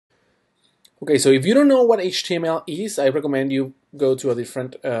Okay, so if you don't know what HTML is, I recommend you go to a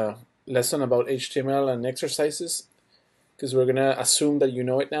different lesson about HTML and exercises, because we're gonna assume that you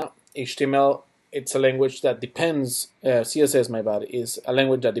know it now. HTML, it's a language that depends, CSS, my bad, is a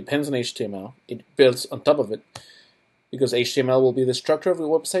language that depends on HTML. It builds on top of it, because HTML will be the structure of the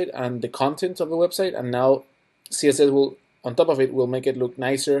website and the content of the website, and now CSS will, on top of it, will make it look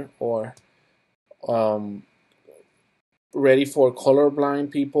nicer or ready for colorblind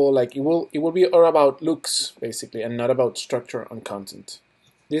people. Like it will be all about looks basically, and not about structure and content.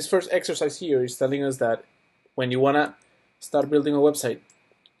 This first exercise here is telling us that when you wanna start building a website,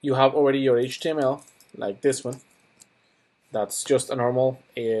 you have already your HTML, like this one. That's just a normal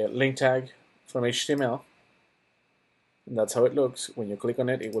link tag from HTML. And that's how it looks. When you click on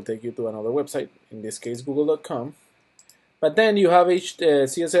it, it will take you to another website, in this case google.com. But then you have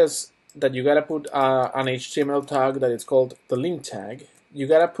CSS that you gotta put an HTML tag that is called the link tag. You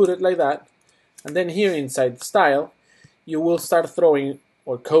gotta put it like that, and then here inside style, you will start throwing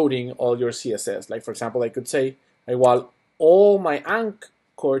or coding all your CSS. Like for example, I could say I want all my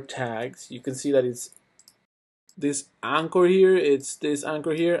anchor tags. You can see that it's this anchor here, it's this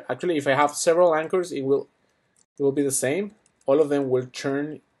anchor here. Actually, if I have several anchors, it will be the same. All of them will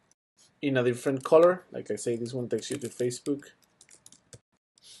turn in a different color. Like I say, this one takes you to Facebook,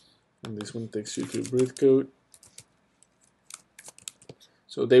 and this one takes you to Broodcode.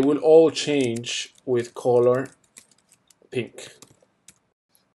 So they will all change with color pink.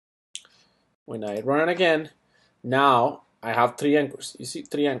 When I run it again, now I have 3 anchors. You see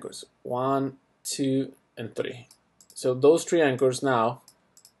 3 anchors, 1, 2, and 3. So those 3 anchors now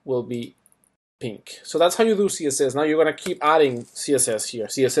will be pink. So that's how you do CSS. Now you're gonna keep adding CSS here.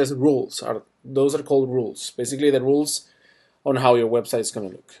 CSS rules those are called rules. Basically the rules on how your website is gonna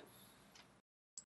look.